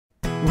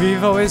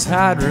We've always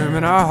had room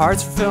in our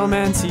hearts for film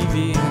and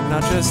TV,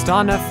 not just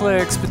on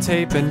Netflix, but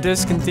tape and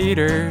disc in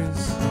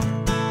theaters.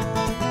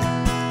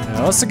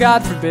 Also,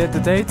 God forbid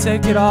that they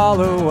take it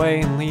all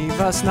away and leave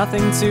us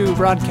nothing to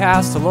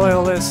broadcast to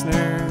loyal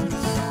listeners.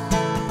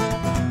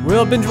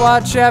 We'll binge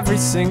watch every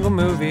single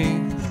movie,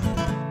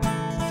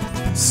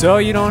 so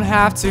you don't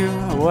have to.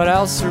 What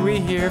else are we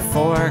here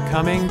for?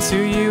 Coming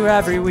to you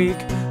every week.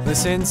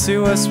 Listen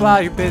to us while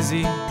you're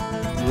busy.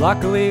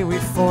 Luckily, we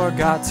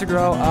forgot to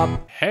grow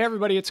up. Hey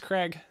everybody, it's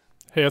Craig.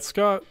 Hey, it's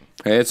Scott.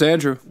 Hey, it's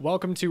Andrew.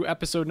 Welcome to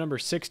episode number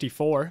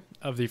 64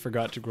 of the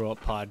Forgot to Grow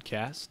Up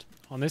podcast.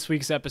 On this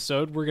week's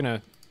episode, we're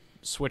gonna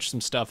switch some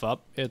stuff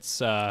up. It's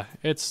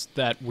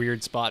that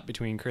weird spot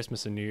between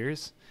Christmas and New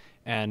Year's,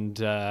 and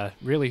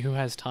really, who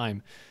has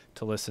time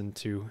to listen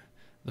to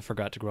the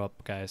Forgot to Grow Up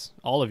guys?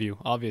 All of you,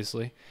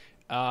 obviously.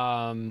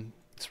 So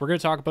we're gonna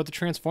talk about the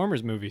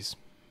Transformers movies.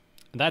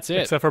 And that's it.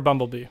 Except for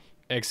Bumblebee.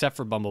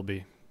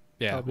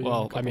 Yeah.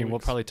 Well, I mean, we'll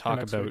probably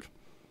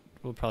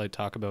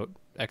talk about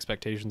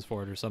expectations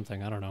for it or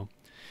something. I don't know.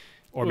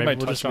 Or maybe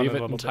we'll just leave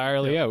it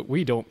entirely out.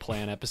 We don't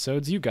plan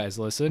episodes. You guys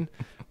listen.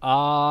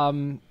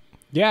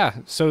 Yeah.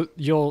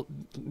 So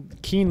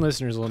keen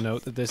listeners will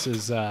note that this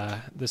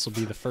will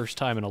be the first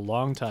time in a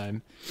long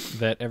time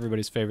that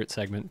everybody's favorite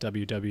segment,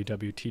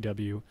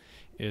 WWWTW,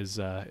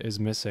 is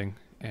missing.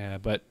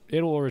 But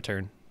it will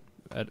return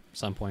at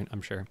some point,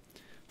 I'm sure.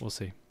 We'll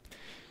see.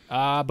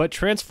 But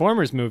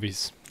Transformers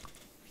movies.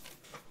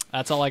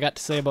 That's all I got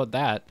to say about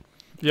that.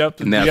 Yep.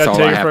 And that's all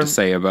I have to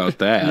say about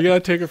that. You gotta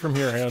take it from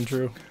here,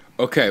 Andrew.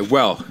 Okay,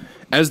 well,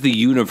 as the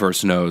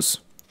universe knows,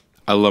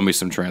 I love me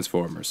some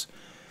Transformers.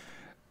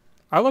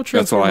 I love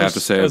Transformers. That's all I have to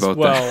say about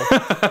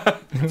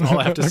that. That's all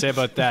I have to say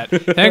about that.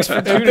 Thanks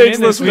for tuning in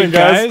this week,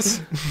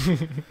 guys.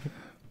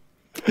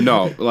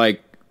 No,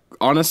 like,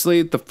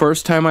 honestly, the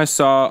first time I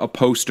saw a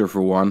poster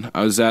for one,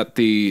 I was at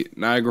the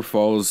Niagara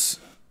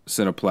Falls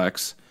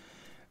Cineplex,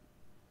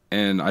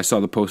 and I saw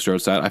the poster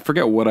outside. I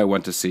forget what I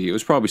went to see. It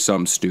was probably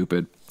something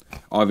stupid.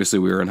 Obviously,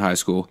 we were in high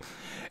school.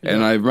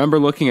 And I remember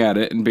looking at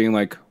it and being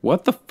like,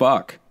 what the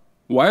fuck?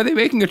 Why are they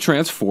making a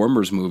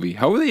Transformers movie?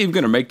 How are they even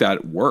going to make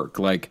that work?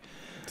 Like,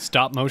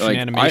 stop motion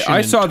animation.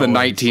 I saw the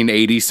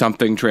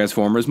 1980-something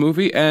Transformers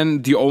movie,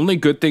 and the only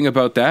good thing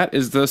about that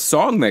is the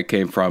song that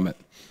came from it.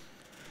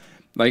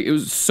 Like, it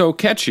was so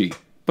catchy.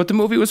 But the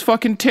movie was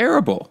fucking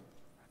terrible.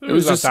 It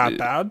was just that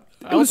bad.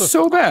 It was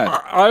so bad.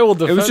 I will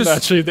defend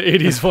actually the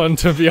 80s one,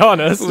 to be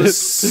honest. It was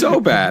so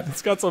bad.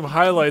 It's got some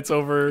highlights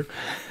over,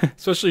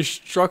 especially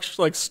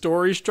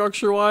story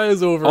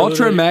structure-wise. Over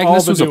Ultra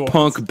Magnus was a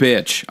punk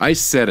bitch. I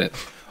said it.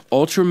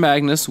 Ultra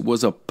Magnus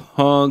was a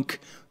punk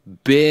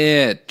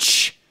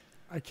bitch.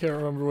 I can't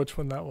remember which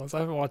one that was. I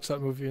haven't watched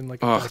that movie in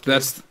like a decade.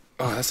 That's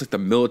like the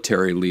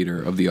military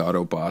leader of the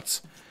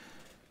Autobots.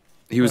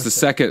 He was the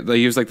second.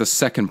 He was like the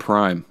second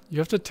Prime. You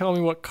have to tell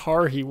me what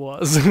car he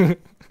was.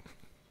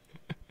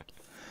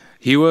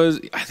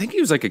 I think he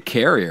was like a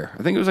carrier.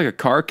 I think it was like a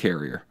car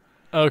carrier.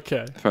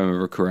 Okay. If I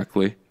remember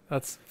correctly.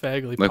 That's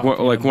vaguely like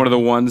one of the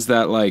ones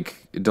that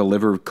like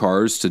deliver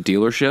cars to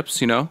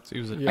dealerships, you know? So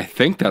I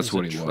think that's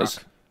what he was.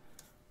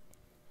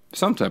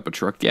 Some type of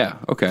truck, yeah,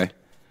 okay.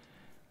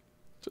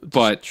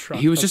 But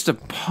he was just a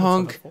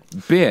punk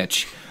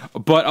bitch.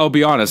 But I'll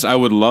be honest, I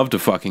would love to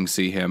fucking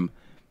see him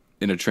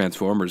in a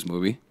Transformers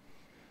movie.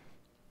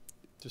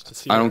 Just to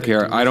see I don't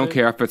care. I don't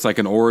care if it's like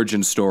an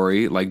origin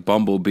story like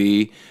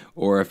Bumblebee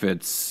or if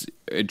it's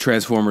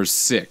Transformers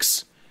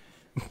 6.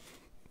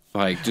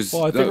 Like just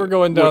Well, I think we're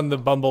going down the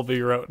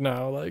Bumblebee route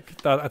now.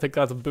 Like that, I think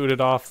that's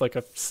booted off like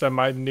a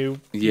semi-new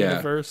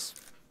universe.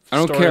 I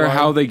don't care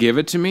how they give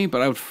it to me,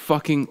 but I would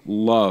fucking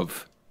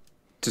love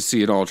to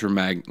see an Ultra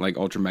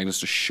Magnus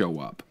to show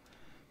up.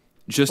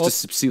 Just to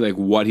see like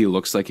what he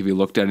looks like if he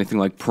looked anything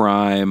like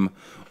Prime,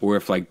 or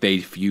if like they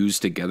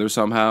fused together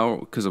somehow,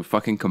 because of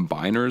fucking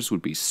combiners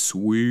would be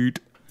sweet.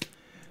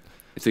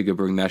 If they could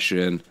bring that shit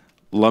in.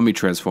 Love me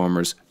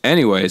Transformers.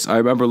 Anyways, I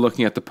remember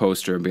looking at the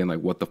poster and being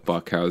like, what the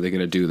fuck? How are they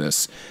going to do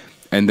this?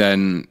 And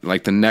then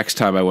like the next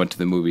time I went to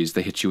the movies,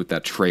 they hit you with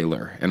that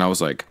trailer. And I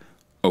was like,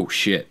 oh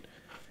shit.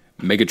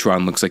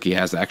 Megatron looks like he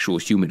has actual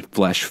human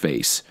flesh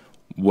face.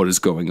 What is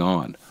going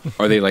on?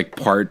 Are they like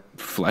part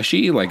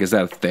fleshy? Like, is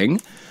that a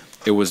thing?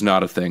 It was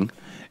not a thing.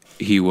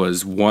 He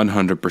was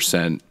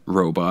 100%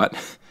 robot.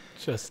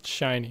 Just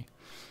shiny.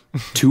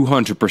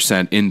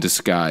 200% in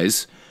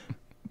disguise.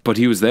 But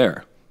he was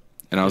there.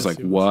 And I was like,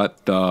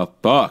 what the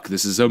fuck?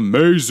 This is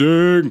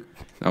amazing.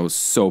 I was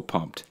so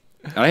pumped.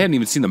 And I hadn't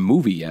even seen the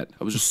movie yet.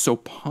 I was just so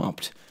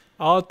pumped.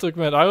 I'll have to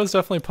admit, I was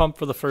definitely pumped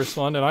for the first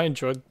one, and I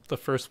enjoyed the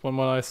first one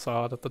when I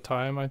saw it at the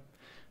time. I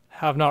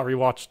have not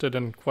rewatched it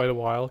in quite a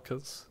while,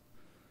 because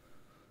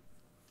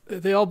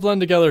they all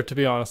blend together, to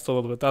be honest, a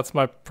little bit. That's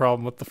my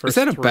problem with the first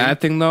three. Is that a bad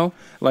thing, though?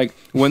 Like,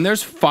 when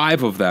there's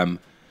 5 of them,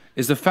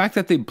 is the fact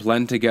that they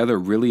blend together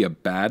really a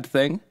bad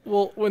thing?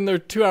 Well, when they're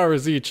 2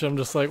 hours each, I'm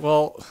just like,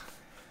 well...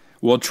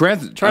 Well, I'm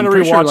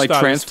pretty sure like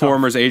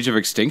Transformers Age of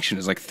Extinction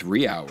is like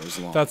 3 hours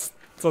long. That's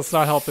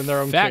not helping their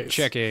own Fact case.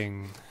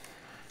 checking.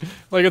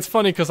 Like, it's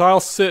funny because I'll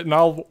sit and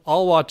I'll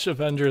watch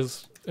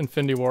Avengers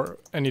Infinity War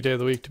any day of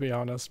the week, to be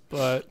honest.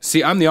 But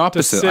See, I'm the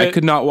opposite. I sit-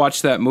 could not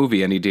watch that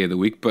movie any day of the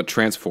week, but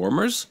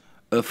Transformers?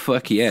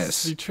 Fuck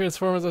yes. the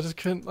Transformers, I just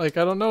couldn't, like,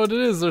 I don't know what it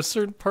is. There's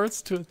certain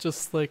parts to it,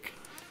 just like,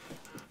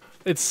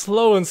 it's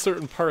slow in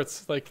certain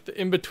parts. Like,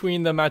 in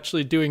between them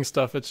actually doing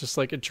stuff, it's just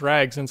like, it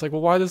drags. And it's like, well,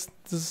 why does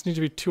this need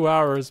to be 2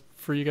 hours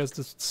for you guys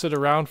to sit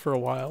around for a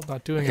while,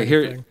 not doing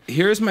anything?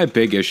 Here's my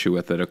big issue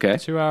with it, okay?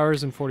 2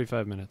 hours and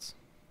 45 minutes.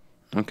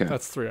 Okay.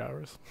 That's 3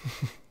 hours.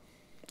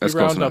 That's we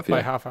close round enough, up by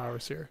yeah. half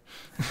hours here.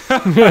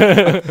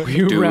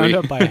 You Do round we?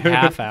 up by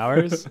half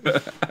hours?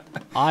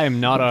 I am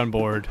not on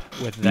board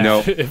with that. No.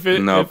 If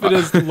it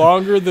is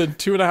longer than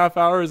 2.5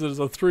 hours, it is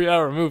a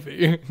 3-hour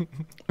movie.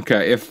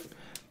 Okay, if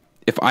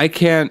I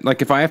can't,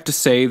 like, if I have to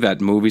say that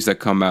movies that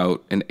come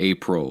out in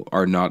April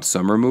are not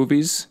summer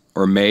movies,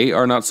 or May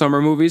are not summer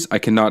movies, I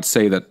cannot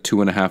say that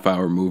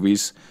 2.5-hour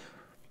movies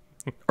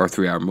are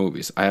 3-hour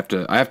movies. I have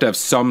to have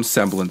some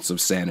semblance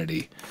of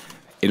sanity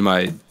in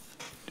my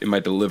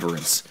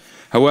deliverance.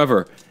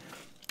 However,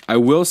 I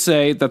will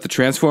say that the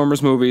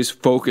Transformers movies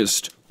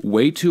focused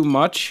way too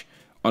much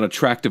on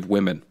attractive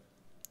women.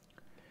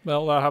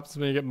 Well, that happens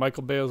when you get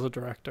Michael Bay as a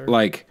director.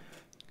 Like,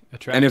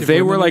 Attractive and if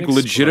they were women like and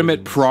legitimate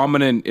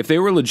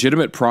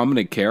explosions.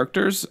 prominent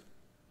characters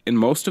in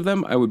most of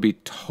them, I would be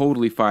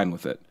totally fine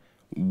with it.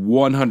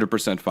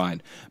 100%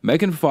 fine.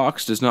 Megan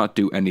Fox does not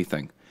do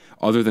anything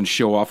other than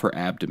show off her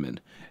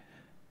abdomen.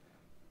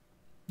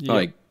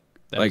 Yeah.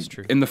 That is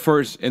true. in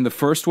the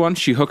first one,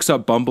 she hooks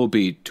up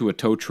Bumblebee to a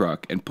tow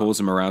truck and pulls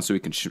him around so he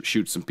can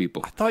shoot some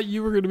people. I thought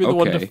you were going to be the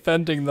one Okay.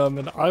 defending them,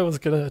 and I was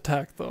going to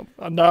attack them.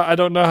 I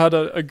don't know how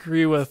to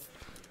agree with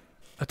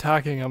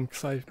attacking them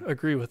because I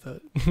agree with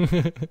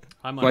it.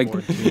 I'm on Like-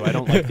 board too. I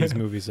don't like these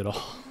movies at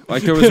all.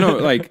 Like there was no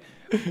like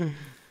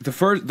the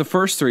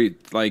first three,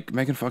 like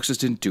Megan Fox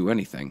just didn't do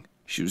anything.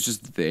 She was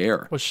just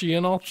there. Was she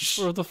in all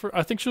for the first?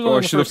 I think she was Or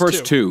on the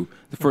first two.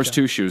 The first Okay.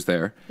 two she was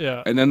there.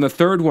 Yeah, And then the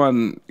third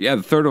one,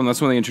 that's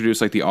when they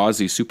introduced like the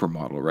Aussie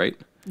supermodel, right?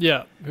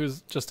 yeah.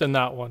 Who's just in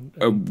that one?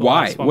 And the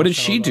Why? last one What was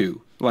did she Shia LaBeouf.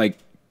 do? Like,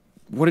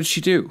 what did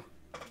she do?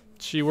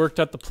 She worked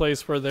at the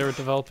place where they were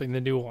developing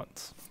the new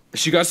ones.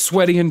 She got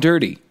sweaty and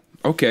dirty.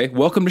 Okay,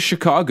 welcome to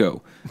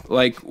Chicago.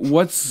 Like,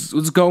 what's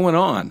going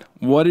on?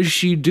 What is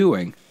she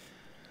doing?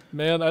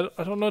 Man, I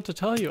don't know what to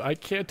tell you. I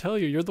can't tell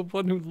you. You're the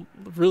one who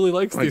really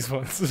likes these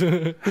ones.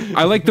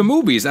 I like the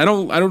movies. I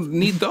don't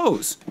need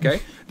those.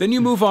 Okay. Then you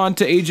move on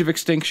to Age of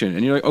Extinction,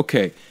 and you're like,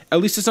 okay, at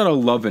least it's not a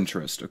love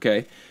interest.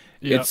 Okay.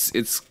 Yeah.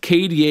 It's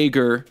Cade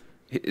Yeager.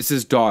 It's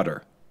his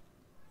daughter.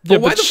 Yeah,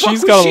 why but the fuck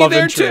she's was got she a love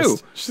there interest.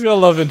 too? She's got a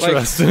love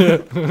interest.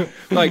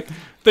 Like,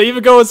 They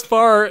even go as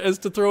far as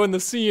to throw in the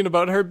scene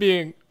about her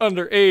being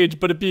underage,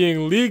 but it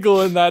being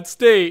legal in that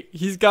state.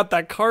 He's got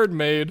that card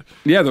made.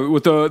 yeah,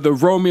 with the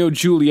Romeo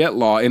Juliet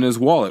law in his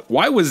wallet.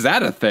 Why was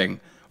that a thing?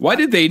 Why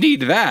did they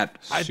need that?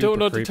 I Super don't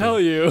know what creepy. to tell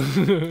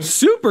you.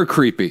 Super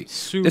creepy.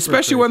 Super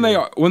Especially creepy.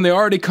 when they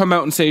already come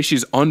out and say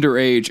she's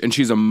underage and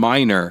she's a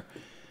minor.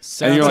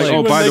 And you're like, like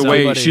oh, when by the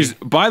way,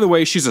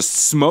 somebody- she's a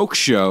smoke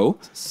show.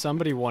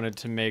 Somebody wanted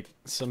to make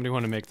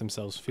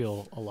themselves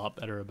feel a lot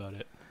better about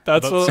it.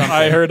 That's About what something.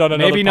 I heard on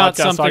another Maybe podcast not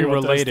talking something about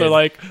this. related. They're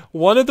like,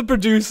 one of the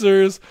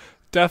producers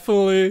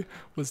definitely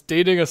was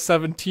dating a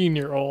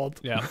 17-year-old.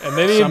 Yeah. And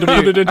they needed to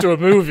put it into a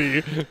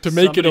movie to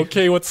make it Somebody-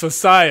 okay with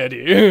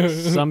society.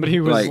 Somebody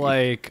was Like-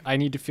 like, I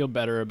need to feel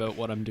better about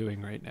what I'm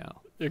doing right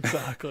now.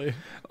 Exactly.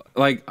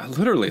 Like,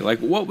 literally, like,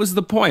 what was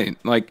the point?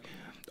 Like,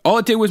 all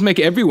it did was make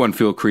everyone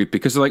feel creepy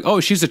because they're like, oh,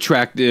 she's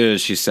attractive.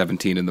 She's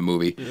 17 in the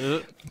movie.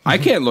 I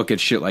can't look at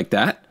shit like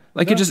that.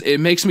 Like, it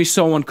makes me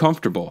so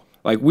uncomfortable.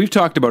 Like, we've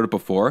talked about it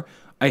before.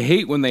 I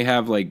hate when they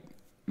have, like,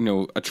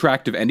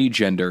 attractive any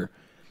gender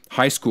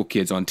high school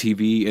kids on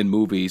TV and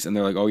movies, and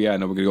they're like, oh, yeah,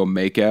 now we're going to go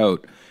make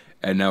out,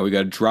 and now we got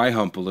to dry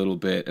hump a little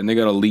bit, and they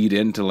got to lead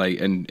into, like,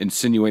 and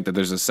insinuate that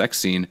there's a sex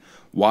scene.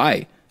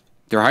 Why?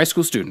 They're high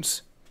school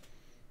students.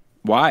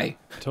 Why?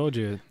 I told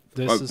you.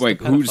 This is wait,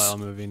 the who's- pedophile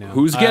movie now.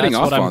 who's getting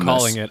That's off what I'm on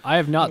calling this? it. I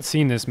have not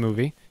seen this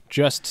movie,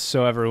 just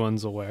so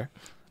everyone's aware.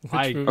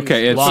 movie?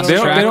 Okay, it's, Lost they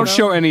track don't of-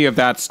 show any of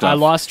that stuff. I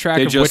lost track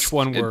They of just- which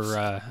one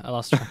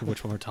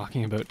it's- we're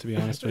talking about. To be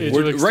honest with Age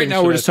you, of Right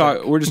now, we're just Extinction,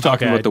 talking. We're just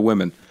talking Okay, about the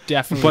women,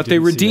 definitely. but they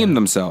didn't see redeem that.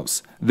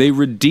 themselves. They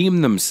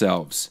redeem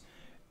themselves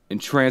in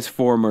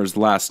Transformers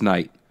Last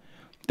Night.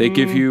 They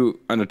give you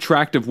an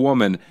attractive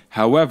woman.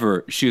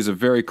 However, she is a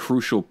very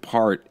crucial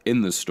part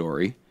in the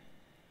story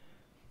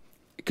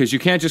because you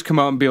can't just come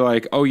out and be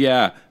like, "Oh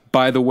yeah,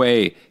 by the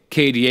way,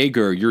 Cade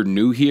Yeager, your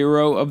new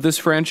hero of this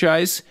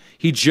franchise,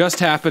 he just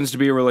happens to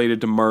be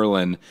related to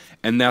Merlin,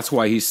 and that's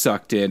why he's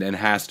sucked in and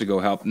has to go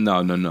help."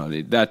 No,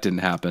 that didn't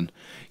happen.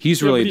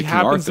 He's Yeah, but related he to King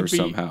happens Arthur to be,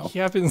 somehow. He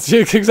happens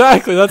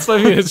exactly. That's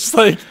what I mean. It's just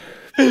like,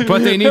 But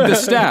they need the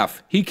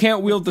staff. He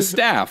can't wield the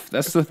staff.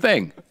 That's the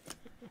thing.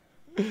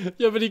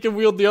 yeah, but he can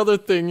wield the other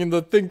thing, and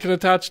the thing can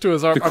attach to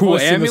his arm. The I've cool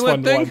only seen this amulet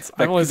one thing? once.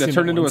 I've only That seen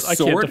turned it into a once. I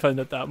sword? can't defend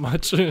it that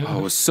much. Oh,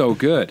 it was so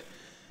good.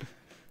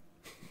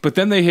 But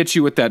then they hit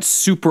you with that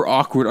super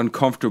awkward,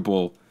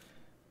 uncomfortable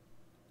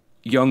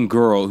young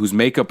girl whose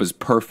makeup is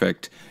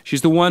perfect.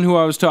 She's the one who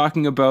I was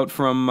talking about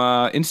from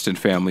Instant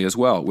Family as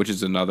well, which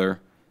is another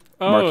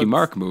Marky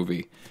Mark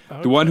movie.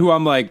 Okay. The one who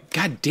I'm like,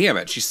 God damn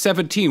it, she's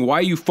 17. Why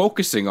are you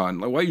focusing on?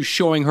 Like, why are you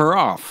showing her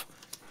off?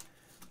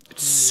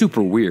 It's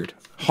super weird.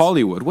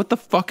 Hollywood, what the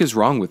fuck is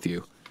wrong with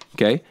you?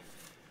 Okay?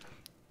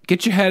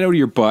 Get your head out of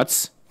your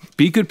butts.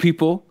 Be good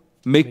people.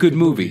 Make good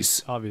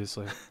movies.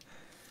 Obviously.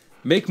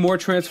 Make more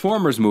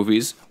Transformers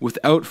movies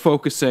without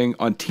focusing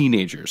on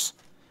teenagers.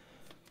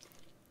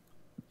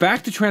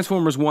 Back to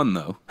Transformers 1,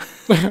 though.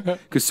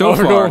 Because so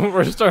far...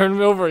 We're starting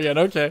over again,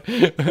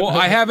 okay. Well,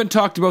 I haven't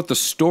talked about the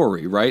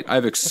story, right?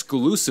 I've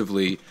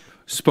exclusively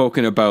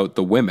spoken about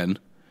the women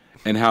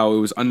and how it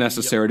was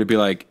unnecessary to be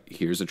like,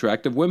 here's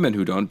attractive women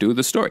who don't do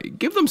the story.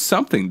 Give them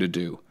something to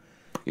do,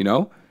 you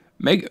know?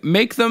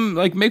 Make them,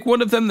 like, make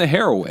one of them the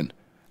heroine.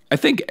 I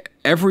think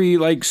every,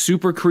 like,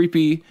 super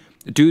creepy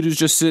dude who's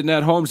just sitting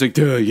at home is like,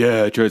 duh,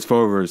 yeah,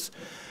 Transformers,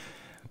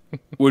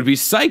 would be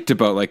psyched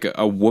about, like,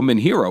 a woman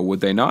hero, would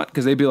they not?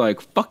 Because they'd be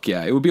like, fuck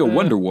yeah, it would be a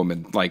Wonder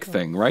Woman-like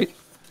thing, right?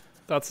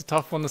 That's a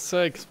tough one to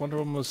say, because Wonder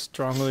Woman was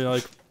strongly,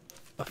 like,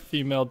 a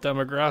female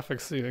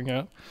demographic seeing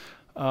it.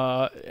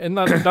 And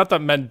not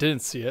that men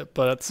didn't see it,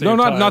 but at the same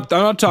time... I'm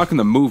not talking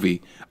the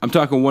movie. I'm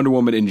talking Wonder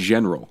Woman in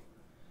general.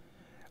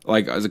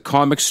 Like, as a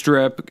comic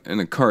strip and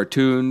the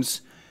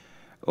cartoons,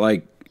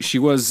 like, she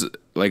was,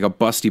 like, a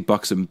busty,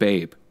 buxom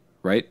babe,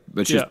 right?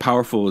 But she's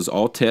powerful as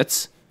all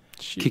tits.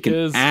 She kicking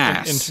is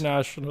ass. An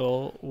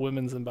international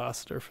women's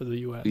ambassador for the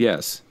UN.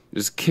 Yes,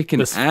 just kicking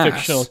this ass. This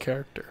fictional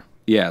character.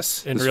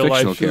 Yes, in this real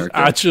fictional life, character.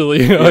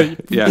 Actually,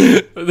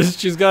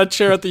 she's got a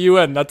chair at the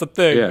UN. That's a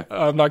thing. Yeah.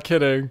 I'm not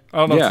kidding. I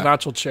don't know if it's an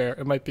actual chair.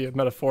 It might be a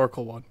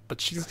metaphorical one,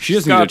 but she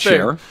doesn't need a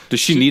chair. Does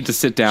she need to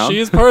sit down? She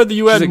is part of the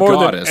UN more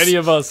goddess. than any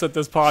of us at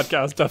this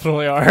podcast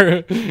definitely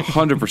are.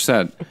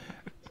 100%.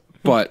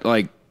 But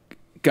like,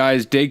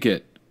 guys dig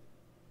it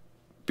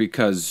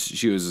because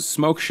she was a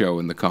smoke show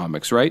in the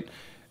comics, right?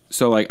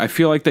 So like, I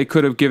feel like they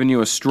could have given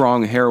you a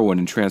strong heroine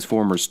in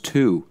Transformers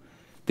 2.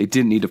 They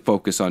didn't need to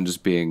focus on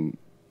just being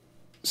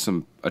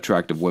some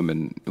attractive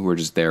women who were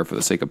just there for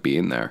the sake of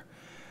being there.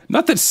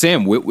 Not that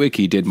Sam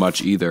Witwicky did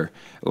much either.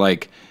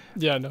 Like,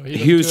 yeah, no,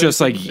 he was just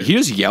like, he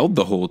just yelled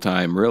the whole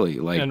time, really.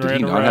 Like, did he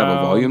not have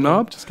a volume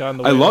knob?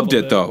 I loved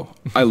it though.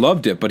 I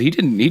loved it, but he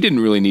didn't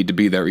really need to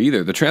be there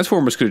either. The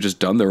Transformers could have just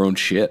done their own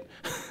shit.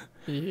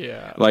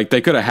 Yeah. Like, they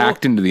could have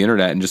hacked into the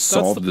internet and just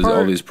solved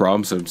all these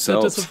problems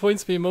themselves. That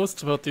disappoints me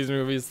most about these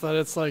movies, that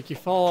it's like you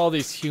follow all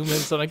these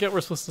humans, and I get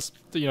we're supposed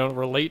to,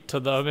 relate to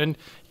them. And,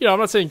 I'm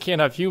not saying you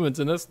can't have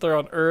humans in this. They're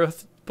on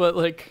Earth. But,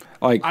 like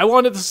I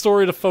wanted the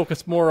story to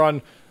focus more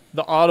on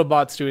the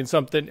Autobots doing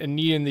something and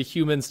needing the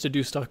humans to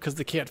do stuff because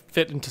they can't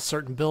fit into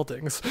certain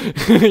buildings.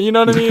 You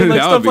know what I mean?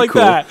 Like, stuff like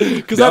cool. That.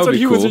 Because that's what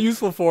humans are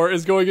useful for,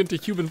 is going into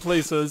human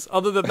places.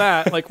 Other than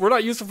that, like, we're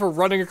not useful for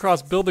running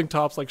across building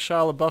tops like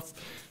Shia LaBeouf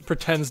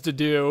pretends to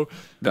do.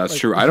 That's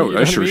true.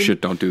 I sure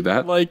shit don't do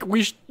that. Like,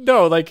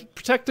 like,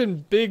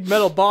 protecting big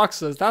metal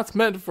boxes, that's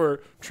meant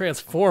for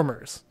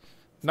Transformers,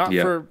 not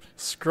for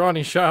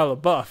scrawny Shia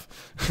LaBeouf.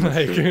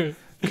 Like,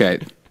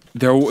 okay.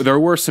 There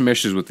were some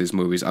issues with these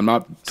movies. I'm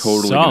not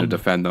totally going to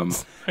defend them.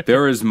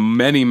 There is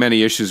many,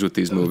 many issues with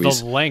these movies.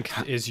 The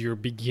length is your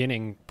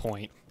beginning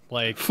point.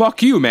 Like,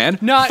 fuck you, man.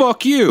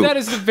 Fuck you. That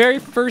is the very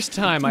first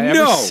time I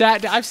ever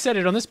sat. I've said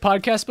it on this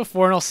podcast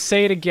before, and I'll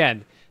say it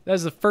again. That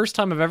is the first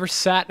time I've ever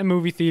sat in a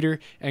movie theater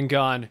and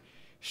gone,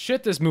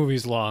 shit, this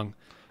movie's long,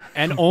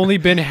 and only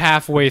been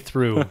halfway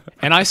through.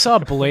 And I saw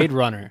Blade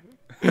Runner.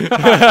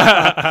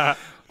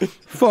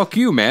 Fuck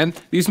you, man.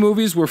 These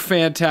movies were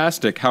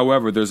fantastic.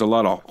 However, there's a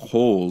lot of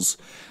holes.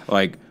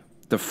 Like,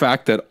 the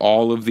fact that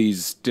all of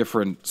these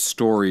different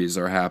stories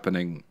are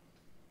happening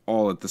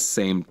all at the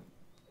same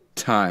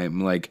time.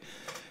 Like,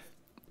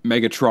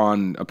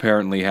 Megatron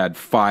apparently had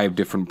 5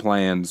 different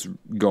plans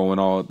going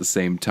all at the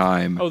same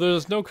time. Oh,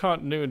 there's no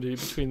continuity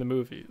between the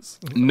movies.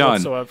 None.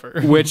 Whatsoever.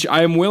 Which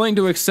I am willing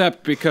to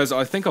accept, because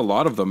I think a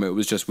lot of them, it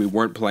was just we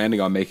weren't planning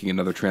on making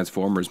another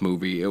Transformers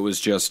movie. It was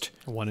just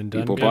one and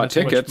done. People bought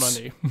tickets.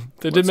 Money.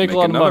 They did make a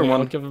lot of money.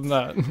 I'll give them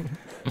that.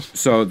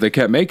 So they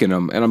kept making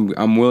them, and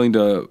I'm willing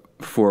to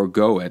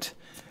forego it.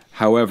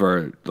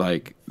 However,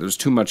 like, there's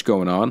too much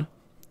going on,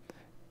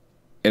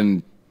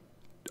 and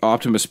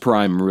Optimus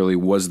Prime really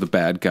was the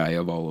bad guy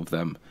of all of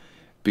them,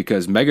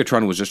 because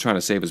Megatron was just trying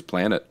to save his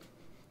planet.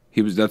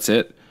 That's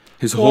it.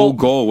 His whole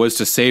goal was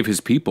to save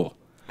his people.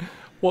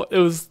 Well, it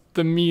was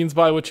the means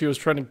by which he was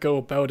trying to go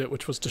about it,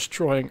 which was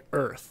destroying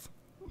Earth.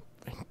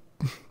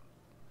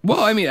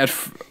 Well, I mean,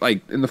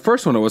 in the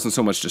first one, it wasn't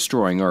so much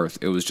destroying Earth.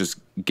 It was just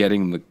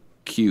getting the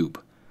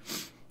cube.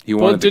 He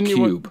wanted the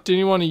cube. Didn't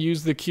you want to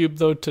use the cube,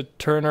 though, to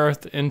turn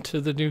Earth into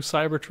the new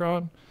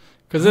Cybertron?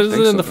 Because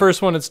in the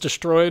first one, it's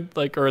destroyed,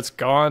 like, or it's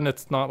gone.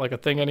 It's not like a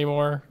thing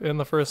anymore in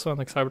the first one.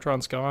 Like,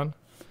 Cybertron's gone.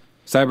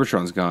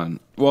 Cybertron's gone.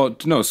 Well,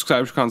 no,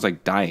 Cybertron's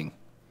like dying.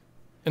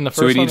 In the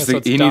first one,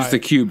 he needs the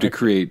cube to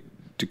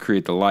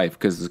create the life,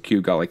 because the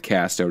cube got like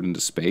cast out into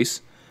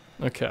space.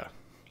 Okay.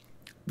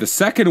 The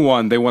second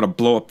one, they want to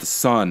blow up the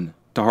sun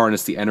to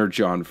harness the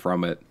energon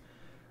from it,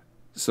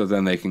 so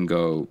then they can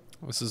go.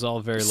 This is all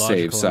very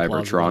Save logical. And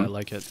plausible. Cybertron. I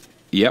like it.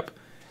 Yep,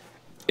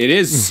 it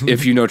is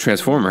if you know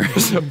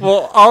Transformers.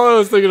 Well, all I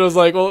was thinking was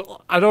like,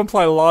 well, I don't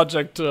apply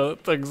logic to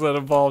things that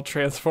involve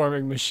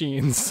transforming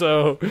machines,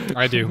 so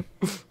I do.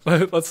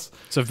 let's.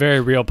 It's a very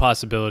real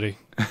possibility.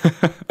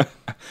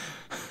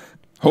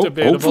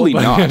 Debatable, Hopefully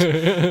but-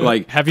 not.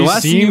 Like, Have the you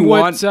last thing seen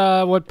want-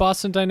 what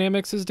Boston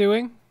Dynamics is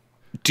doing?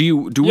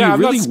 Do Yeah, I'm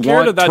we not really scared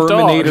want of that dog.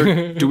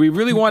 Terminator? Do we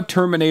really want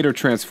Terminator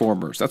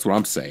Transformers? That's what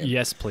I'm saying.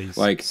 Yes, please.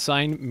 Like-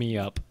 sign me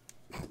up.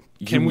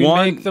 You Can we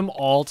want- make them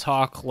all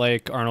talk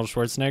like Arnold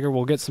Schwarzenegger?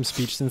 We'll get some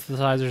speech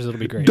synthesizers. It'll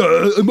be great.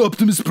 I'm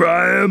Optimus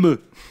Prime.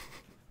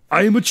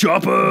 I am a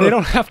chopper. They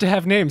don't have to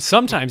have names.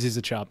 Sometimes he's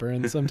a chopper,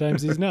 and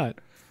sometimes he's not.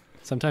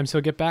 Sometimes he'll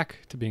get back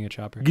to being a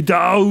chopper. Get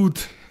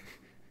out.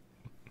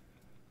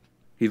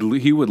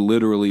 He would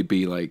literally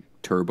be like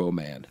Turbo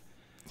Man.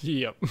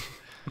 Yep.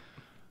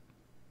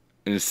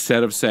 And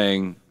instead of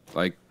saying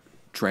like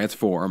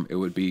transform, it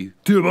would be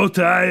Turbo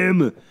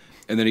Time.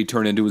 And then he'd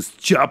turn into his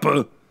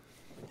chopper.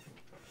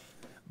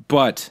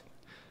 But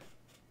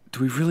do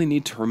we really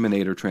need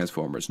Terminator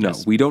Transformers? No,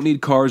 Yes. we don't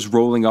need cars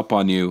rolling up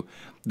on you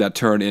that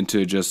turn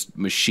into just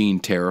machine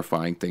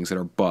terrifying things that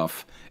are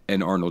buff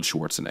and Arnold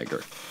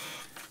Schwarzenegger.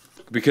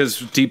 Because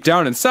deep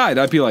down inside,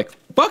 I'd be like,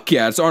 fuck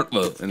yeah, it's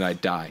Arnold. And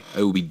I'd die.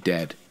 I would be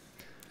dead.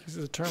 He's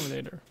a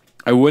Terminator.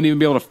 I wouldn't even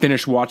be able to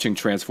finish watching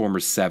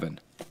Transformers 7,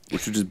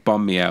 which would just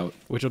bum me out.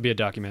 Which will be a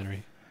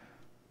documentary.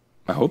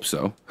 I hope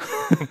so.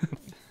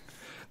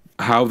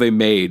 How they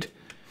made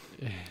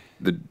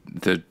the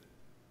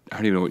I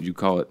don't even know what you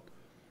call it.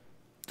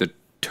 The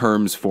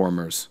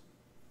Termsformers.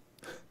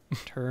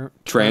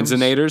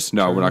 Transinators?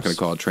 No, we're not going to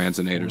call it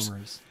Transinators.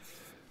 Transformers.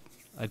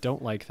 I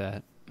don't like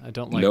that. I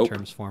don't like Nope.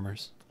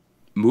 Transformers.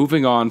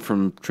 Moving on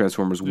from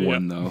Transformers 1, Yeah.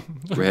 though,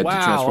 we head Wow,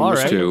 to Transformers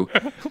all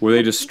right. 2, where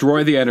they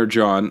destroy the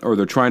Energon, or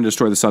they're trying to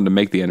destroy the sun to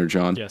make the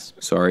Energon. Yes.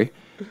 Sorry.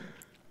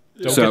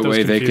 Don't So get that those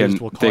way they confused.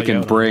 can We'll call they you can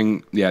out on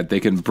bring they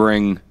can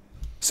bring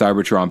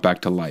Cybertron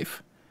back to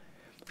life.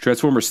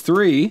 Transformers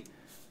 3,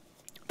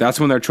 that's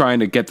when they're trying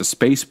to get the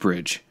space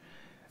bridge,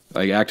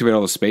 like activate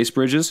all the space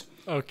bridges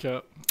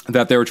Okay.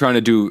 that they were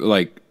trying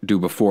to do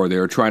before. They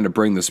were trying to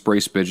bring the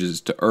space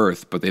bridges to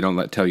Earth, but they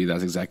don't tell you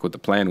that's exactly what the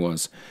plan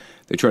was.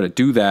 They try to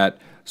do that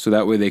so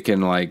that way they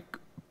can like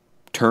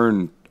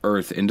turn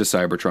Earth into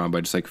Cybertron by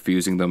just like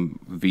fusing them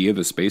via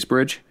the space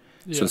bridge.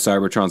 So Yeah.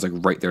 Cybertron's like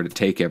right there to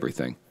take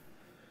everything.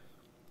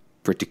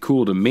 Pretty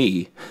cool to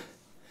me.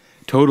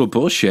 Total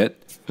bullshit.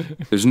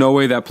 There's no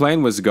way that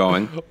plan was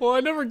going. Well,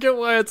 I never get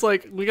why it's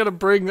like we got to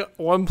bring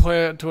one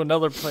planet to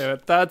another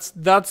planet. That's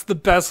the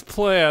best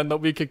plan that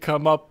we could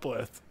come up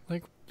with.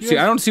 Like, See,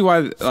 I don't see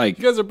why. Like,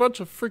 you guys are a bunch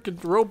of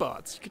freaking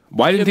robots.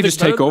 why didn't they can't just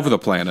think take better over than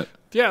the planet?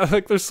 Yeah,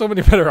 like there's so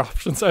many better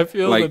options. I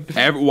feel Like,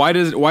 than, why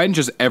didn't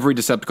just every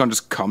Decepticon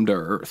just come to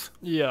Earth?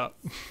 yeah,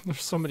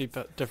 there's so many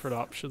different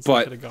options But-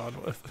 I could have gone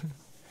with.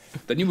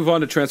 Then you move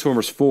on to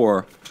Transformers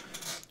 4,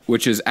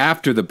 which is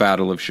after the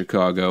Battle of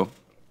Chicago,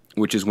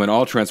 which is when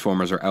all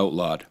Transformers are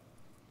outlawed.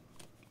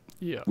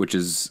 Yeah, Which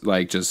is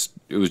like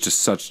it was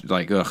just such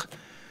like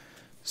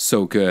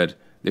so good.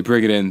 They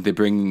bring it in. They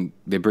bring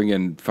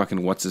in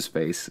fucking what's his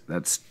face?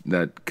 That's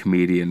that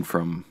comedian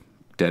from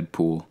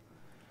Deadpool.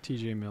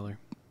 TJ Miller.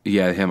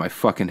 Yeah, him. I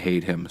fucking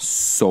hate him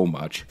so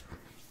much.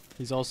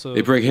 He's also. They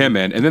bring him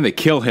in, and then they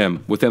kill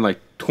him within like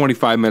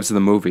 25 minutes of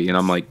the movie, and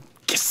I'm like,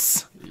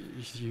 yes,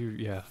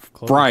 Yeah.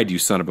 bride, you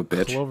son of a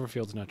bitch.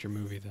 Cloverfield's not your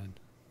movie then.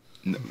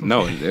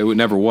 No, it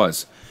never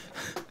was.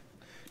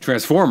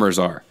 Transformers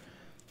are.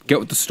 Get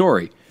with the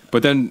story.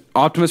 But then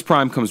Optimus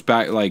Prime comes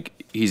back,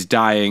 like, he's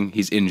dying,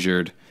 he's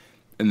injured,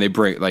 and they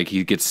break, like,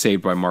 he gets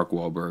saved by Mark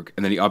Wahlberg,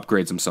 and then he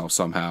upgrades himself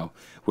somehow,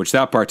 which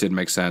that part didn't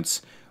make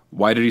sense.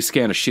 Why did he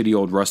scan a shitty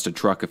old rusted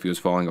truck if he was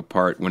falling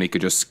apart when he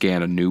could just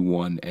scan a new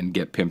one and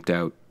get pimped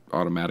out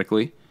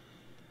automatically?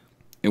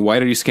 And why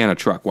did he scan a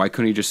truck? Why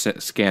couldn't he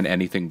just scan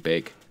anything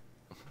big?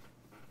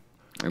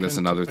 And that's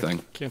another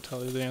thing. Can't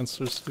tell you the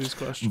answers to these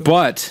questions.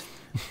 But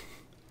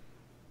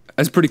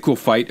that's a pretty cool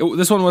fight.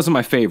 This one wasn't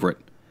my favorite.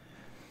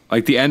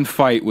 Like the end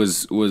fight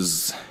was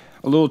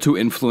a little too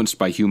influenced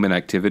by human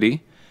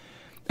activity,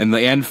 and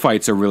the end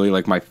fights are really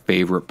like my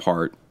favorite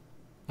part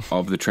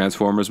of the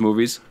Transformers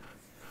movies.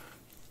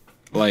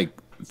 Like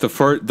the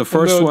first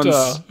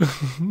ones,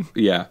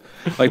 yeah.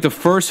 Like the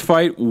first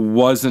fight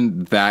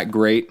wasn't that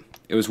great.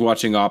 It was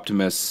watching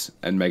Optimus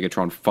and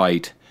Megatron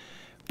fight,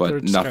 They're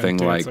but just nothing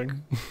kinda like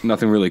dancing.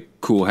 nothing really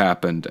cool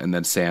happened, and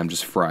then Sam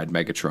just fried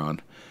Megatron,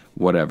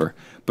 whatever.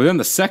 But then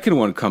the second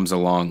one comes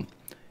along,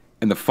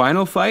 and the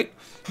final fight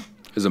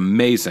is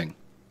amazing,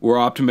 where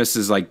Optimus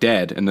is like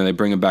dead, and then they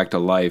bring him back to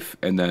life,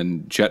 and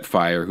then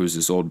Jetfire, who's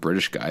this old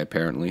British guy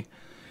apparently,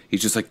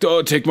 he's just like,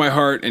 "Oh, take my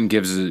heart," and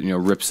gives it,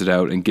 rips it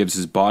out and gives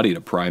his body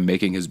to Prime,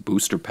 making his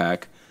booster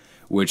pack,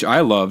 which I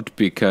loved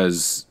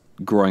because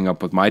growing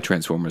up with my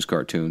Transformers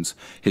cartoons,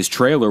 his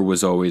trailer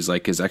was always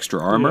like his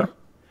extra armor.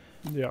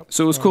 Yeah.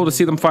 So it was cool to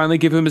see them finally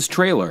give him his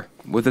trailer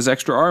with his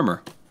extra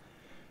armor.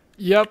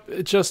 Yep.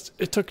 It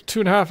took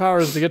 2.5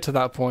 hours to get to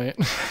that point.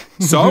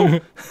 So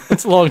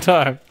It's a long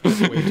time.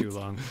 Way too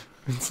long.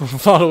 It's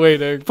a lot of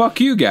waiting. Fuck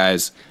you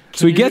guys.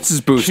 So he gets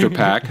his booster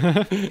pack.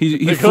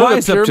 He They go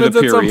flies to up to the at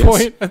some pyramids.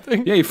 point, I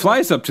think. Yeah, he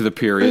flies up to the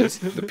pyramids.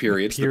 The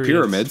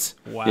pyramids.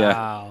 Wow.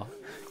 Yeah.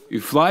 He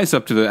flies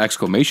up to the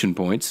exclamation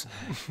points.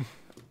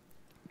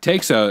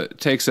 takes out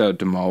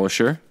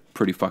Demolisher.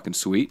 Pretty fucking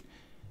sweet.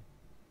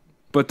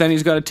 But then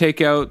he's got to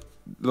take out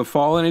the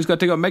Fallen, and he's got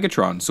to take out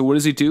Megatron. So what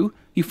does he do?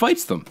 He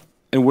fights them.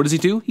 And what does he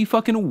do? He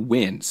fucking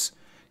wins.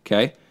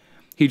 Okay?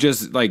 He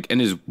just, like,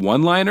 and his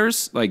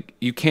one-liners, like,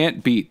 you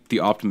can't beat the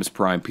Optimus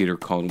Prime Peter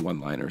Cullen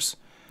one-liners.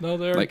 No,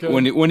 they're Like, good.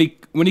 when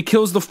he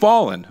kills the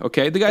Fallen,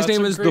 okay? The guy's That's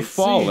name a is the great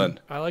Fallen. scene.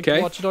 I like okay?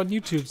 to watch it on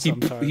YouTube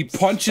sometimes. He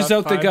punches About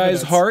out the 5 guy's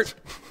minutes. heart,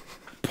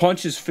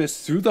 punches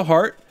fist through the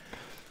heart,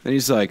 and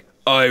he's like,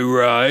 I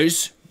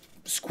rise,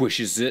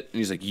 squishes it, and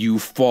he's like, you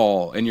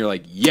fall. And you're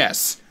like,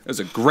 yes. That's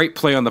a great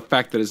play on the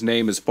fact that his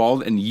name is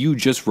Fallen, and you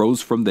just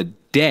rose from the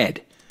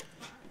dead.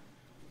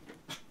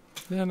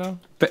 Yeah, no.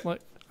 But-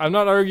 Like, I'm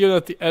not arguing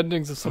that the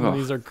endings of some of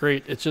these are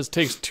great. It just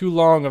takes too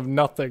long of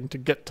nothing to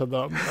get to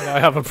them, and I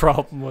have a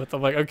problem with.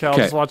 I'm like, okay, I'll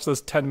just watch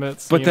this 10-minute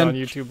scene on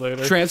YouTube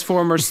later.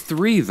 Transformers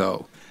 3,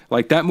 though.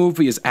 Like, that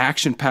movie is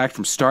action-packed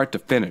from start to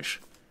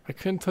finish. I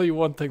couldn't tell you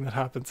one thing that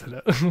happens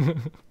in it.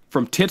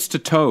 From tits to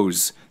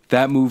toes,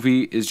 that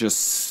movie is just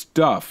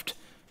stuffed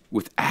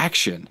with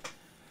action.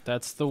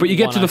 That's the But you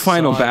get one to the I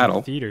final saw in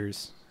battle.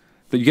 theaters.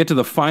 That you get to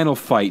the final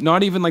fight,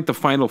 not even like the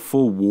final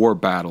full war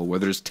battle where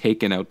there's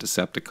taken out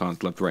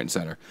Decepticons left, right, and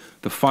center.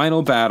 The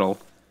final battle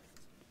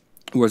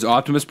was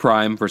Optimus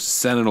Prime versus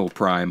Sentinel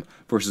Prime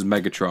versus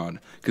Megatron.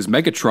 Because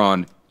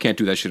Megatron can't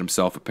do that shit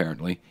himself,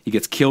 apparently. He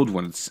gets killed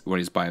when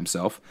he's by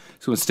himself.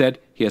 So instead,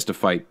 he has to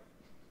fight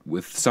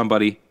with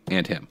somebody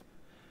and him.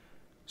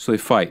 So they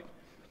fight.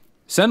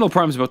 Sentinel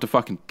Prime's about to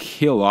fucking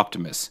kill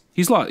Optimus.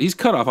 He's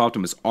cut off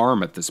Optimus'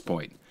 arm at this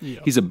point. Yeah.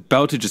 He's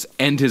about to just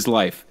end his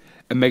life.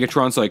 And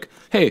Megatron's like,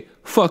 hey,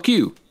 fuck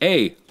you.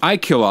 A, I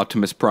kill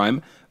Optimus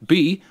Prime.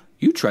 B,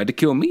 you tried to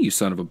kill me, you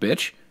son of a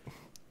bitch.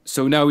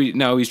 So now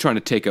he's trying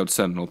to take out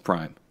Sentinel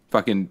Prime.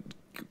 Fucking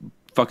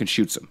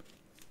shoots him.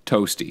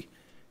 Toasty.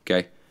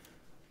 Okay?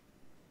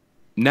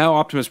 Now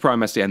Optimus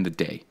Prime has to end the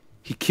day.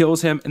 He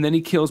kills him, and then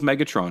he kills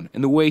Megatron.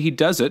 And the way he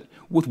does it,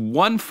 with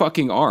one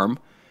fucking arm,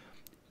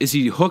 is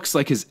he hooks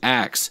like his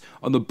axe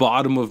on the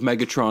bottom of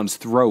Megatron's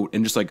throat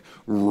and just like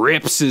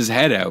rips his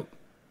head out.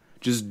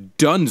 Just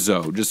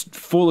dunzo, just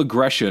full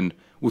aggression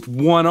with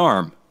one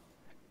arm.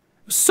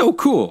 So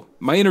cool.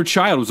 My inner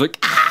child was like,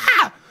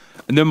 ah!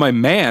 And then my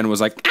man was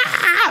like,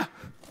 ah!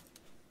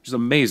 Just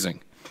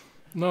amazing.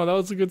 No, that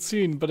was a good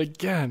scene, but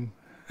again,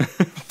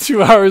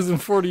 2 hours and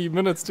 40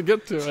 minutes to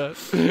get to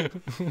it.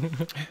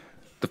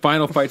 The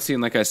final fight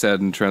scene, like I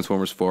said, in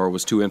Transformers 4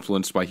 was too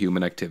influenced by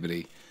human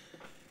activity.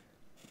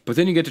 But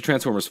then you get to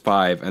Transformers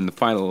 5, and the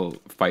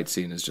final fight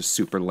scene is just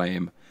super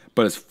lame.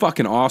 But it's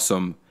fucking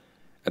awesome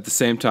at the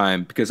same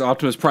time, because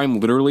Optimus Prime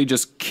literally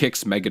just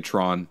kicks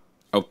Megatron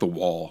out the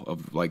wall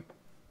of the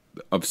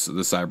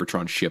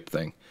Cybertron ship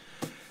thing.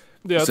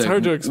 Yeah, it's like,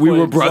 hard to explain. We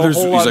were There's a brothers.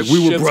 whole He's lot like, of we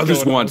were shit's brothers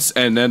going on. once,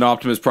 and then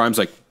Optimus Prime's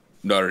like,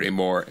 not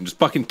anymore, and just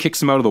fucking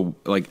kicks him out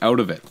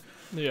of it.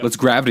 Yeah. Let's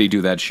Gravity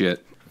do that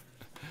shit.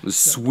 It was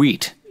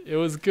sweet. It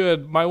was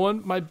good.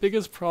 My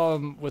biggest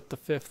problem with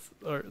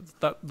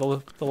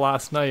the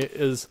last night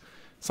is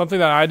something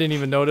that I didn't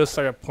even notice.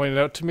 That got pointed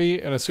out to me,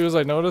 and as soon as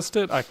I noticed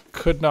it, I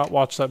could not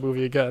watch that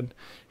movie again.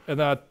 And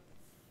that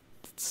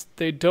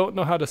they don't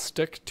know how to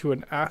stick to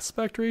an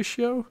aspect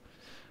ratio.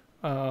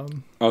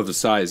 Oh, the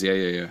size.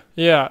 Yeah.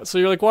 Yeah, so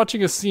you're like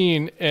watching a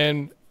scene,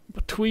 and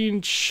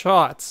between just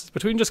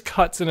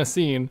cuts in a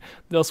scene,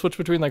 they'll switch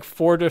between like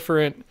 4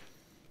 different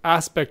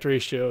aspect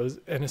ratios.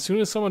 And as soon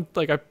as someone,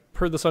 like, I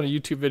heard this on a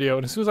YouTube video,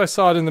 and as soon as I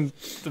saw it in the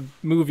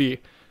movie,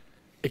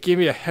 it gave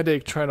me a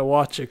headache trying to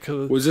watch it.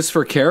 Cause Was this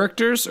for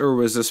characters, or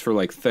was this for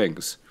like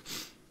things?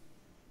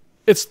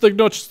 it's like,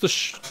 no, it's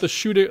just the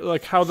shooting,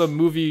 like how the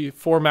movie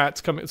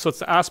formats come in. So it's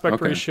the aspect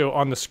Okay. ratio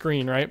on the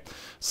screen, right?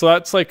 So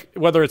that's like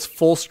whether it's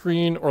full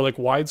screen or like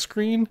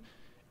widescreen.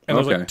 And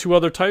there's Okay. like 2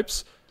 other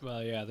types.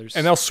 Well, yeah, there's.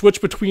 And they'll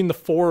switch between the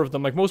 4 of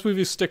them. Like most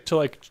movies stick to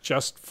like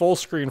just full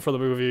screen for the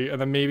movie and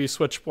then maybe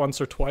switch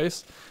once or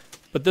twice.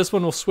 But this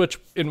one will switch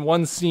in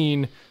one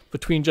scene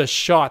between just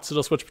shots.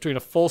 It'll switch between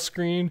a full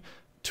screen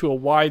to a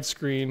wide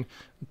screen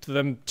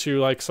to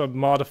like some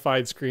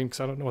modified screen,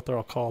 because I don't know what they're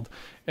all called.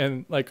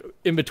 And like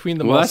in between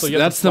them. Well, also, you have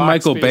that's the black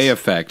Michael space. Bay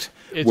effect,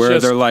 It's where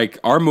just- they're like,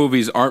 our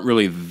movies aren't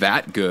really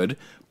that good,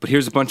 but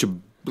here's a bunch of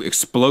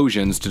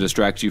explosions to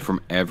distract you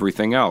from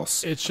everything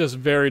else. It's just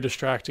very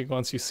distracting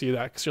once you see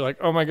that, because you're like,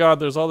 oh my god,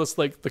 there's all this,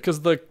 like, because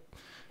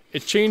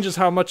it changes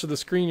how much of the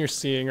screen you're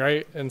seeing,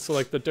 right? And so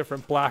like the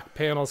different black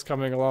panels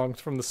coming along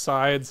from the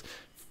sides,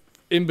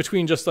 in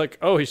between, just like,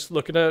 oh, he's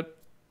looking at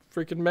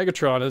freaking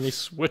Megatron, and he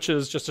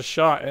switches just a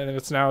shot, and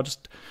it's now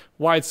just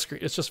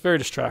widescreen. It's just very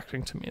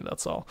distracting to me.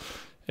 That's all.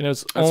 And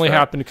it's only fair.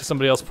 happened because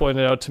somebody else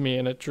pointed it out to me,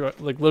 and it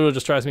like literally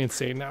just drives me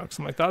insane now, because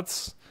I'm like,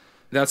 that's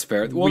That's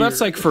fair. Well, Weird.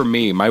 that's like for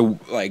me,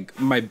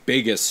 my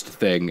biggest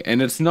thing,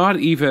 and it's not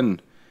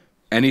even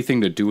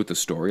anything to do with the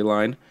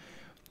storyline.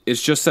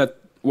 It's just that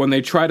when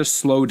they try to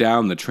slow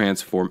down the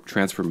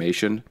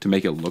transformation to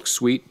make it look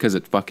sweet, because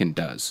it fucking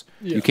does.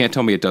 Yeah. You can't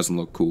tell me it doesn't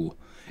look cool.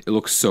 It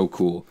looks so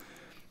cool.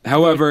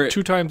 However, like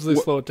 2 times they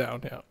slow it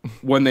down. Yeah.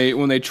 When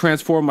they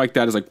transform like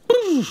that, it's like,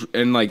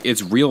 and like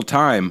it's real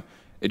time.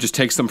 It just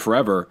takes them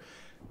forever.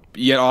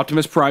 Yet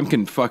Optimus Prime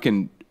can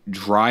fucking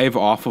drive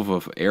off of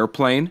an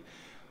airplane,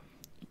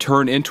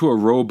 turn into a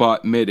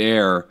robot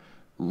midair,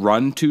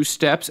 run 2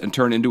 steps, and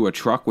turn into a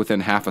truck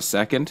within half a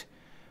second.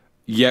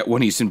 Yet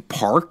when he's in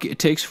park, it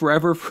takes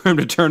forever for him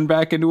to turn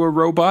back into a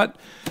robot.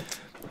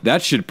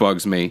 That shit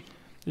bugs me.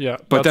 Yeah.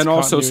 But then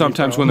also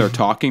sometimes when they're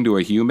talking to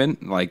a human,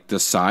 like the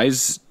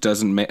size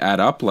doesn't add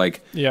up.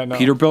 Like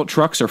Peterbilt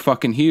trucks are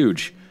fucking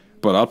huge,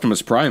 but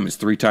Optimus Prime is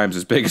 3 times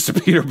as big as a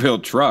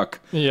Peterbilt truck.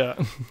 Yeah.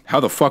 How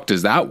the fuck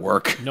does that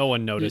work? No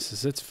one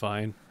notices. It's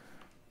fine.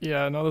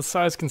 Yeah, no, the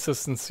size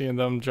consistency in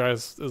them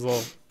is a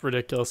little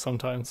ridiculous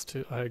sometimes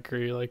too. I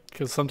agree. Like,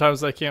 because sometimes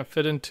they can't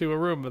fit into a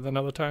room, but then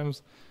other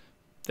times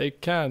they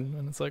can,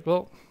 and it's like,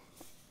 well,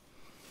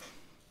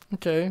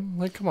 okay,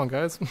 like, come on,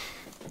 guys,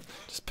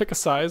 just pick a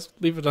size,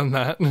 leave it on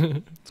that.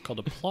 It's called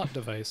a plot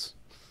device.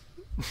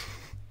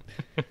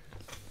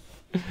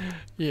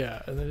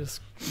 Yeah, and there's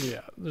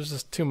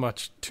just too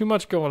much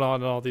going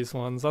on in all these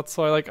ones. That's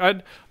why, like,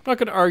 I'm not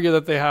gonna argue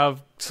that they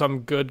have some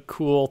good,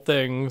 cool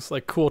things,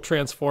 like cool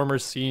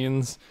Transformers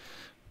scenes,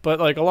 but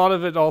like a lot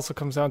of it also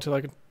comes down to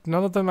like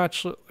none of them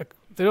actually, like,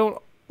 they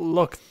don't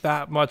look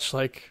that much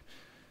like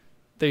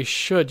they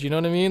should. You know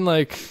what I mean?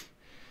 Like,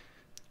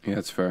 yeah,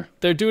 that's fair.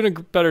 They're doing a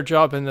better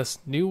job in this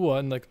new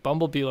one. Like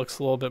Bumblebee looks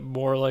a little bit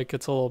more like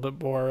it's a little bit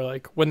more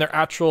like when they're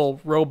actual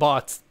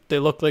robots, they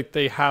look like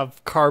they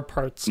have car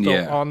parts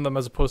still on them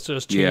as opposed to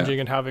just changing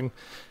and having,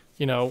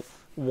 you know,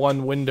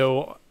 one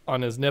window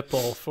on his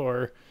nipple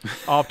for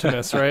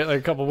Optimus, right? Like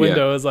a couple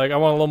windows. Like I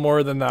want a little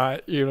more than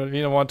that. You know what I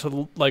mean? I want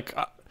to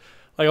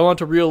I want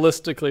to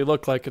realistically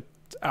look like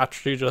it's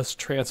actually just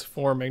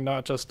transforming,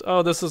 not just,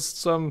 oh, this is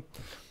some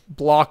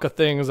block of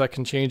things that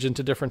can change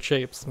into different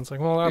shapes. And it's like,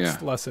 well,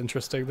 that's less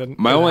interesting than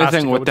my only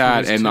thing with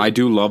that, and I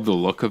do love the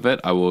look of it.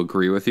 I will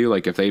agree with you.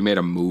 Like if they made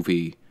a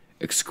movie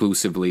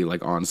exclusively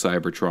like on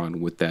Cybertron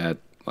with that,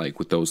 like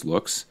with those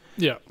looks,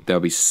 that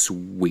would be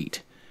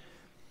sweet.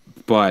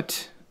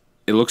 But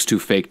it looks too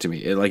fake to me.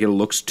 It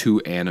looks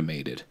too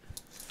animated,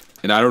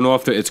 and I don't know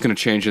if it's going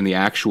to change in the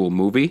actual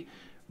movie,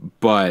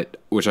 but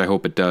which I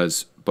hope it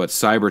does. But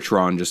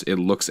Cybertron it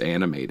looks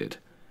animated,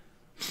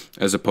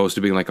 as opposed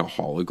to being like a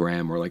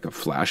hologram or like a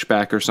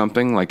flashback or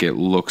something. Like it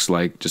looks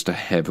like just a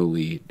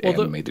heavily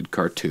animated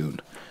cartoon.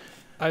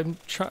 I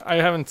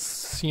haven't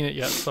seen it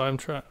yet, so I'm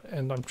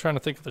trying to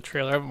think of the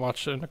trailer. I haven't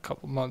watched it in a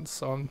couple months,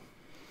 so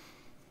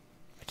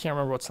I can't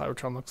remember what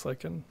Cybertron looks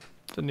like in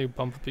the new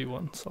Bumblebee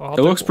one. So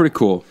it looks pretty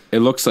cool. It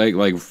looks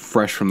like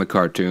fresh from the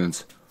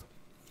cartoons,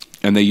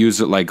 and they use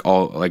it like a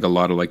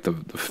lot of like the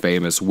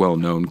famous,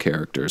 well-known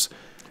characters.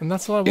 And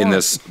that's what I want in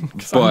this.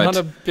 But I'm not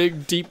a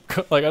big, deep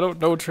like I don't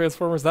know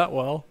Transformers that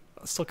well.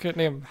 I still can't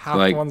name half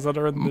the ones that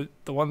are in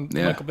the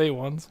Michael Bay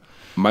ones.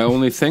 My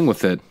only thing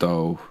with it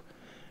though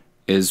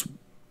is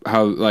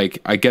how, like,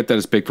 I get that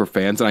it's big for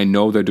fans, and I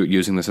know they're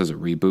using this as a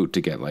reboot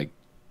to get like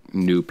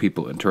new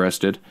people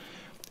interested,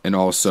 and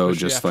also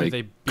especially just like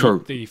they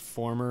beat the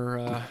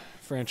former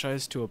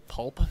franchise to a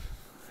pulp,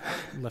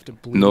 left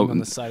it bleeding on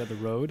the side of the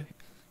road.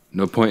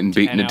 No point in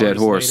beating a dead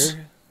horse.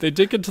 Later. They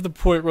did get to the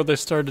point where they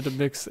started to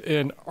mix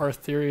in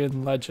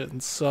Arthurian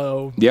legends,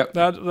 so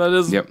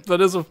that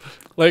is a,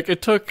 like,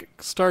 it took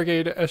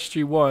Stargate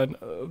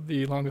SG-1,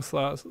 the longest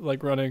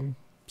running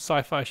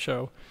sci-fi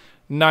show,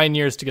 9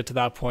 years to get to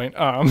that point.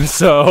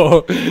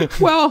 So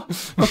well,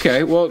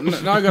 okay, well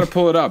now I got to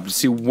pull it up to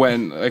see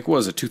when, like, what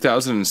was it,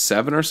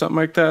 2007 or something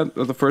like that?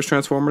 The first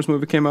Transformers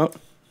movie came out.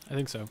 I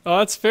think so. Oh,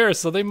 that's fair.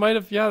 So they might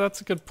have, that's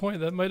a good point.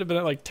 That might have been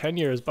at like 10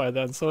 years by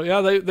then. So yeah,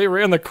 they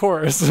ran the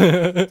course.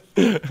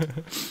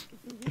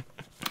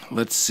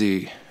 Let's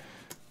see.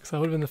 So that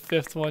would have been the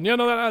 5th one. Yeah,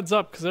 no, that adds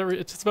up because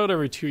it's about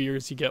every 2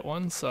 years you get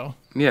one. So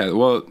yeah,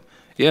 well,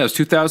 yeah, it was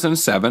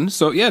 2007.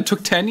 So yeah, it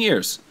took 10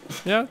 years.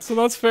 Yeah, so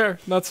that's fair.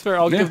 That's fair.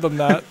 I'll give them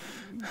that.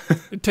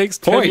 It takes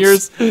 10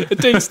 years. It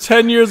takes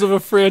 10 years of a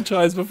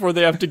franchise before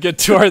they have to get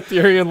to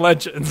Arthurian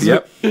legends.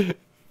 Yep.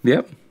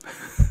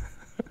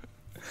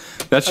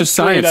 That's just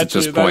science great, at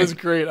this point. That is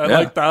great. I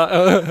like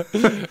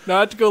that. Now I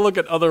have to go look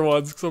at other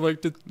ones because I'm like,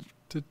 did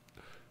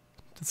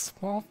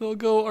Smallville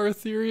go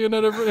Arthurian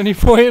at any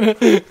point?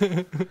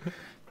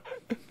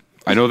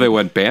 I know they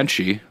went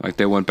Banshee. Like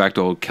they went back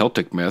to old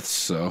Celtic myths.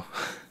 So.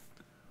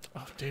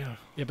 Oh damn.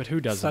 Yeah, but who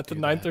does Is that the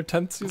 9th or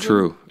 10th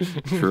season?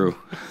 True.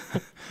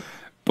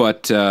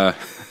 But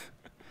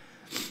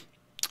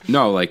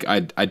no, like I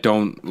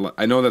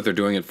know that they're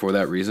doing it for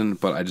that reason,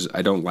 but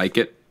I don't like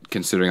it.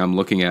 Considering I'm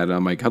looking at it,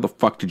 I'm like, how the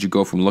fuck did you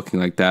go from looking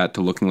like that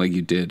to looking like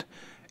you did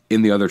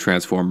in the other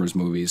Transformers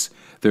movies?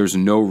 There's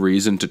no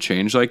reason to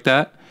change like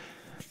that.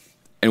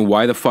 And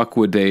why the fuck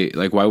would they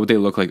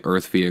look like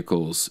Earth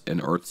vehicles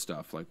and Earth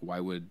stuff? Like why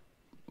would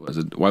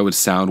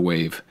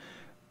Soundwave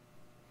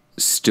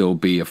still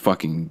be a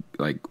fucking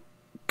like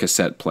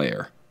cassette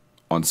player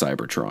on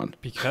Cybertron.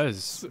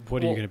 Because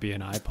what are you going to be,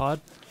 an iPod?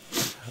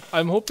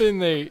 I'm hoping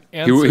they He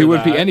answer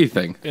would be that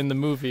anything. in the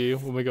movie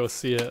when we go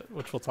see it,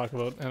 which we'll talk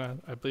about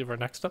in I believe our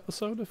next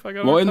episode. If I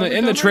got Well, in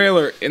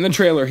the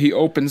trailer, he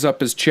opens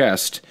up his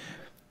chest,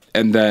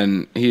 and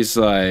then he's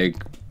like,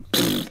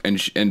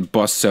 and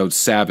busts out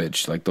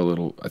Savage, like the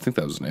little. I think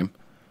that was his name.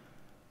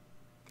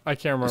 I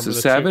can't remember. Is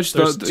it Savage?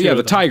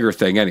 The tiger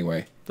thing.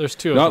 Anyway, there's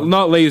two. Of them.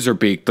 Not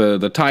Laserbeak.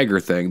 The tiger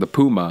thing. The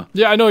puma.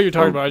 Yeah, I know what you're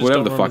talking about. I just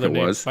whatever don't the fuck remember it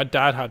name. was. My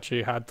dad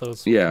actually had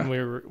those. Yeah.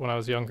 When I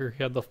was younger,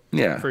 he had the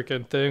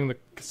freaking thing. The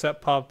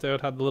cassette popped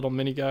out, had the little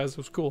mini guys. It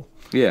was cool.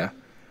 Yeah.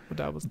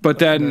 But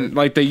then,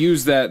 like, they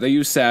use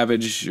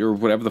Savage, or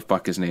whatever the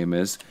fuck his name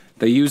is.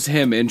 They use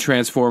him in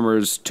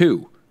Transformers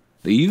 2.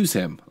 They use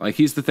him. Like,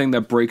 he's the thing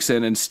that breaks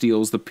in and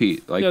steals the piece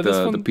of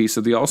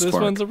the Allspark. This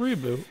one's a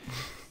reboot.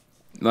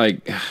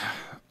 Like,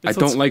 I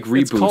don't like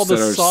reboots. It's called that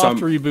a are soft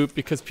reboot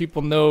because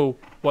people know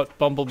what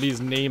Bumblebee's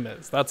name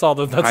is. That's all.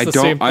 That's the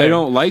same thing. I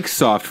don't like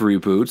soft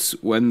reboots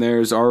when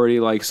there's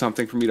already, like,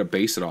 something for me to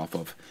base it off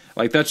of.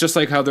 Like, that's just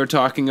like how they're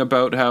talking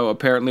about how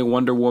apparently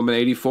Wonder Woman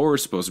 84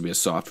 is supposed to be a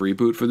soft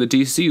reboot for the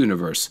DC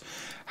universe.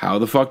 How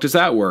the fuck does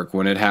that work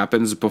when it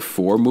happens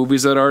before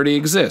movies that already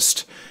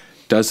exist?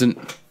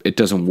 It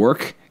doesn't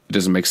work. It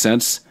doesn't make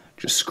sense.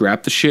 Just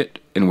scrap the shit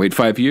and wait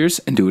 5 years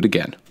and do it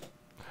again.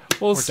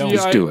 Well,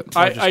 do it.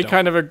 I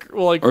kind of agree.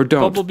 Well, like, or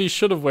don't. Bumblebee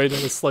should have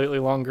waited a slightly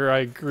longer. I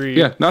agree.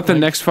 Yeah, not the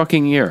next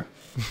fucking year.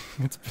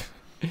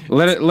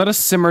 Let us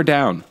simmer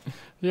down.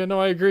 Yeah,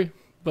 no, I agree,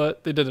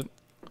 but they didn't.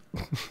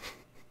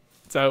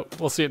 It's out.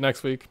 We'll see it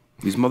next week.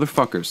 These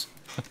motherfuckers.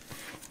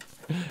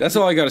 That's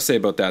all I got to say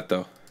about that,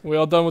 though. We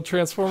all done with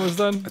Transformers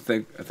then? I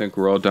think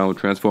we're all done with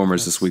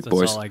Transformers this week, boys.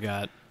 That's all I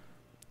got.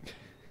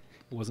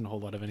 Wasn't a whole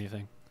lot of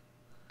anything.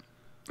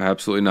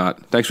 Absolutely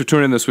not. Thanks for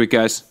tuning in this week,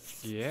 guys.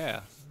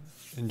 Yeah.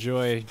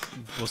 Enjoy.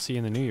 We'll see you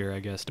in the new year, I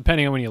guess,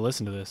 depending on when you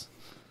listen to this.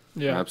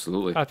 Yeah.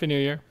 Absolutely. Happy New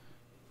Year.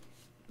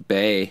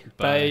 Bye.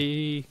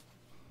 Bye.